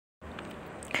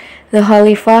The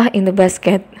Khalifah in the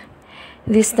Basket.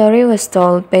 This story was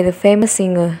told by the famous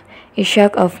singer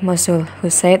Ishaq of Mosul,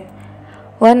 who said,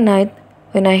 "One night,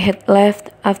 when I had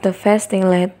left after fasting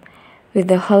late with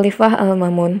the Khalifah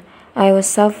al-Mamun, I was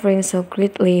suffering so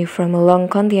greatly from a long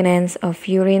continence of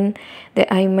urine that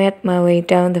I made my way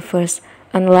down the first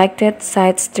unlighted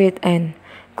side street and,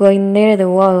 going near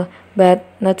the wall, but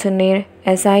not too near,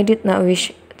 as I did not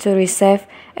wish to receive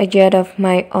a jet of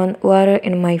my own water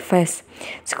in my face,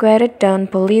 squatted down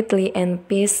politely and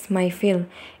pissed my fill.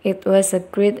 It was a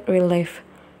great relief.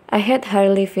 I had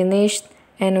hardly finished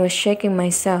and was shaking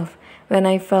myself when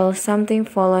I felt something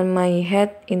fall on my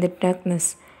head in the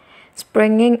darkness.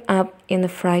 Springing up in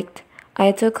a fright,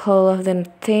 I took hold of the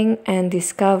thing and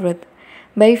discovered,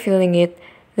 by feeling it,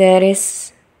 that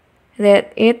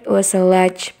it was a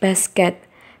large basket,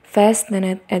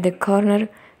 fastened at the corner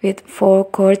with 4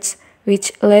 cords,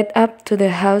 which led up to the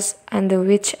house under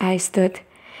which I stood.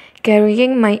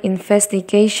 Carrying my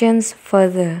investigations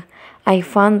further, I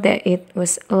found that it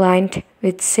was lined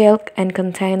with silk and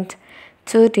contained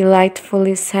 2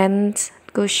 delightfully scented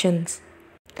cushions.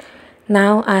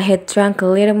 Now I had drunk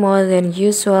a little more than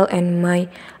usual, and my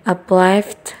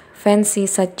uplifted fancy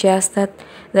suggested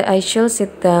that I should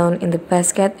sit down in the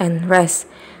basket and rest.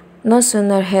 No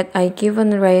sooner had I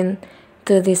given rein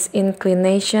to this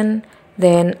inclination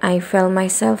than I felt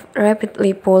myself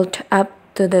rapidly pulled up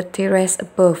to the terrace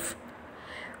above,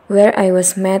 where I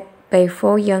was met by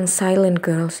 4 young silent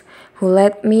girls, who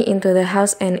led me into the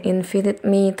house and invited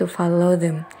me to follow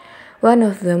them. One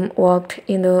of them walked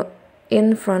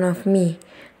in front of me,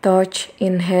 torch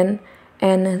in hand,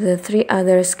 and the 3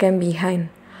 others came behind,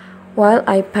 while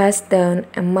I passed down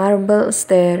a marble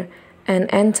stair and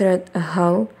entered a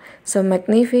hall so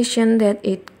magnificent that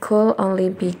it could only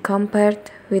be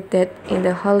compared with that in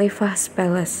the Khalifah's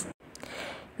palace.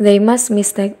 They must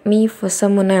mistake me for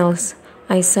someone else,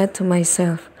 I said to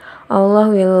myself. Allah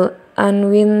will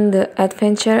unwind the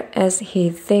adventure as He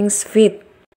thinks fit.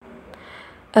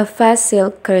 A vast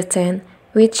silk curtain,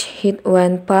 which hid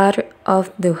one part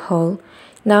of the hall,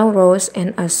 now rose,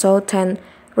 and I saw 10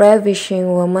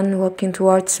 ravishing women walking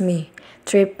towards me,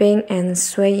 tripping and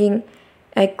swaying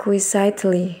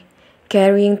exquisitely,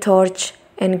 carrying torch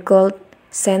and gold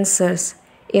censers,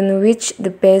 in which the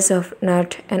base of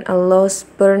nard and aloes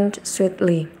burned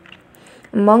sweetly.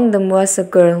 Among them was a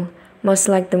girl, most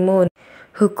like the moon,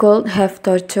 who could have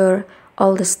tortured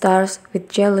all the stars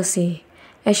with jealousy.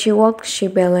 As she walked, she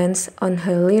balanced on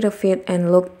her little feet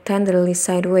and looked tenderly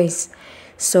sideways,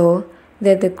 so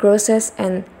that the grossest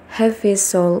and heaviest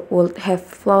soul would have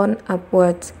flown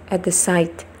upwards at the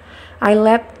sight. I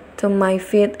leapt to my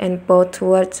feet and bowed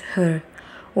towards her,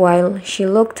 while she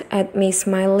looked at me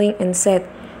smiling and said,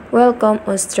 "Welcome,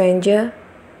 O stranger."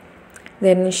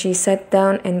 Then she sat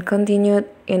down and continued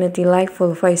in a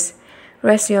delightful voice,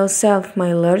 "Rest yourself,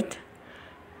 my lord."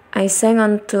 I sank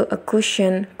onto a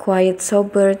cushion, quite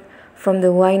sobered from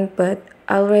the wine, but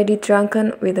already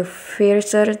drunken with a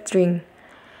fiercer drink.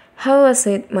 "How was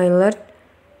it, my lord?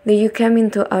 Did you come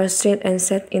into our street and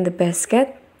sat in the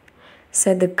basket?"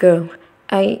 said the girl.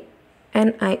 I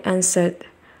answered,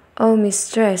 "Oh,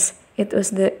 mistress, it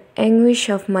was the anguish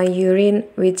of my urine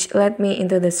which led me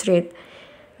into the street,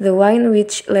 the wine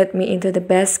which led me into the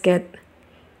basket,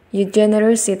 your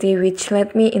generosity which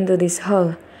led me into this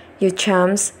hall, your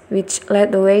charms which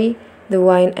led away the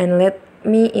wine and led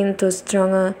me into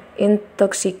stronger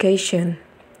intoxication."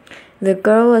 The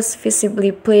girl was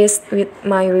visibly pleased with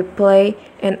my reply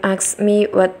and asked me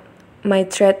what my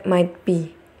threat might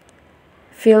be.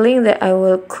 Feeling that I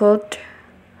could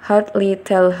hardly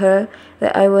tell her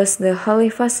that I was the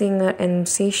Khalifah singer and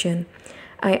musician,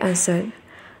 I answered,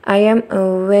 "I am a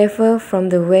weaver from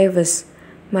the weavers'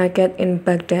 market in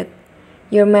Baghdad.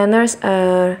 Your manners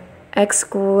are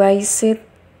exquisite,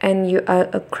 and you are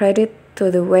a credit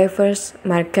to the weavers'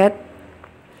 market,"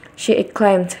 she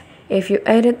exclaimed. "If you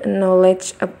added a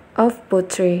knowledge of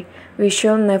poetry, we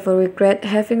shall never regret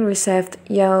having received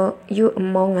you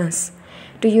among us.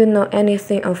 Do you know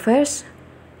anything of verse?"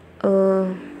 A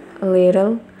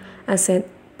little," I said,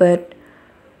 but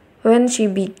when she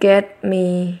begged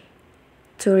me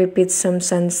to repeat some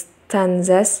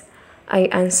stanzas, I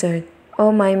answered, "Oh,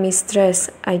 my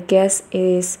mistress, I guess it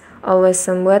is always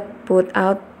somewhat put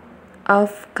out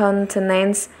of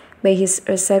countenance by his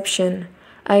reception.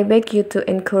 I beg you to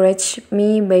encourage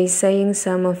me by saying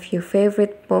some of your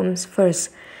favorite poems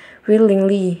first."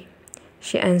 "Willingly,"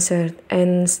 she answered,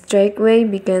 and straightway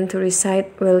began to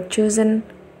recite well-chosen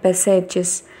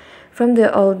passages from the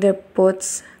older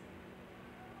poets,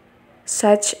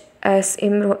 such as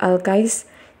Imru al-Qais,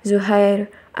 Zuhair,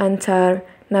 Antar,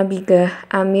 Nabigah,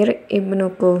 Amir ibn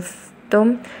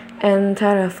Kulthum, and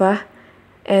Tarafah,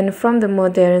 and from the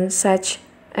modern such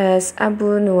as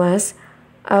Abu Nuwas,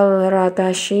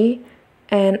 Al-Ratashi,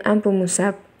 and Abu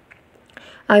Musab.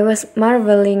 I was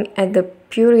marveling at the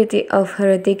purity of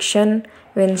her diction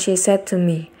when she said to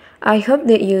me, I hope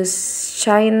that your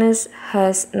shyness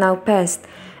has now passed.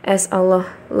 As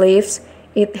Allah lives,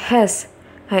 it has,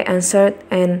 I answered,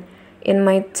 and in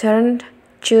my turn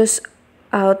chose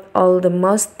out all the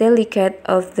most delicate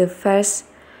of the verse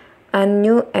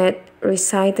anew and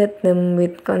recited them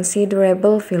with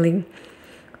considerable feeling.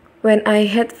 When I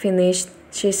had finished,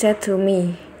 she said to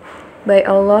me, By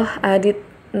Allah, I did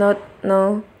not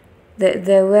know that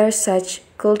there were such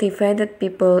cultivated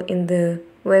people in the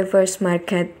weaver's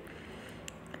market.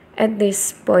 At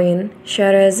this point,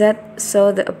 Shahrazad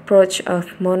saw the approach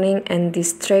of morning and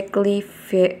distractedly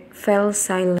fell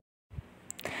silent.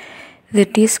 The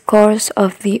Discourse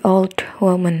of the Old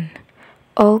Woman.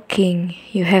 O King,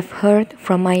 you have heard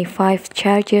from my 5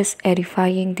 charges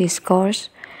edifying discourse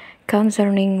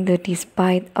concerning the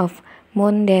despite of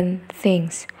mundane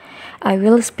things. I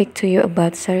will speak to you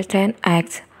about certain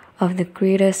acts of the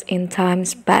greatest in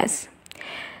times past.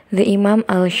 The Imam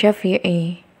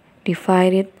al-Shafi'i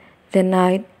divided the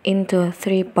night into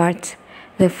 3 parts,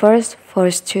 the first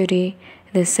for study,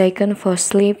 the second for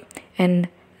sleep, and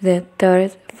the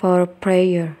third for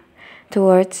prayer.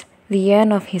 Towards the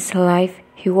end of his life,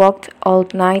 he walked all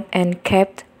night and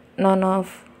kept none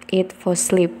of it for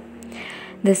sleep.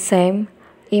 The same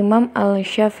Imam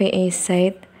al-Shafi'i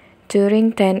said,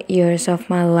 During 10 years of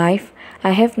my life,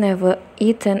 I have never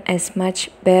eaten as much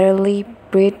barley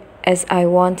bread as I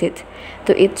wanted.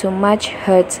 To eat too much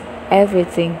hurts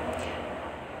everything.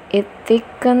 It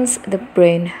thickens the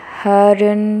brain,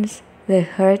 hardens the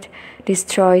heart,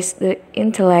 destroys the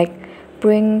intellect,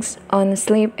 brings on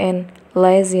sleep and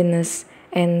laziness,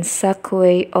 and suck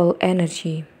away all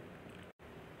energy.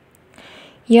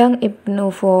 Young Ibn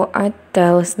Fu'ad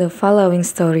tells the following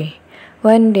story.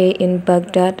 One day in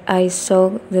Baghdad, I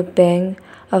saw the bank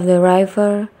of the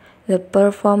river that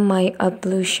performed my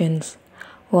ablutions.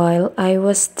 While I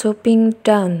was stooping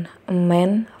down, a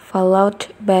man, followed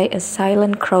by a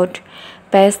silent crowd,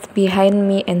 passed behind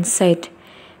me and said,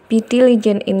 Be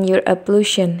diligent in your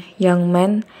ablution, young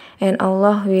man, and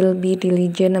Allah will be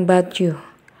diligent about you.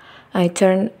 I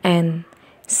turned and,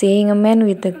 seeing a man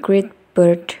with a great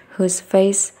beard, whose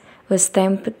face was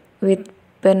stamped with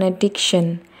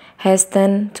benediction,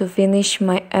 hastened to finish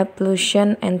my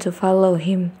ablution and to follow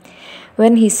him.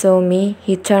 When he saw me,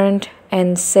 he turned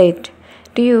and said,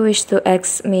 Do you wish to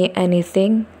ask me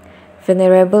anything?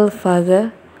 Venerable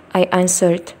Father, I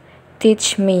answered,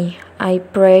 Teach me, I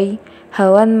pray,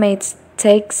 how one may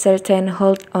take certain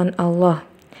hold on Allah.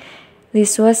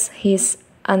 This was his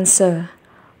answer.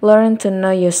 Learn to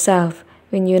know yourself.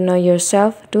 When you know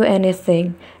yourself, do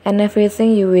anything and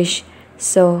everything you wish,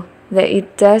 so that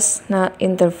it does not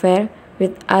interfere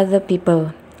with other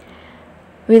people.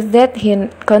 With that he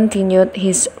continued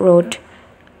his road,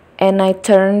 and I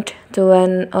turned to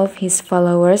one of his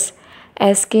followers,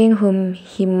 asking whom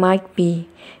he might be.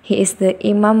 He is the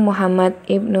Imam Muhammad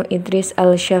ibn Idris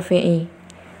al-Shafi'i.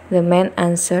 The man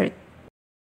answered,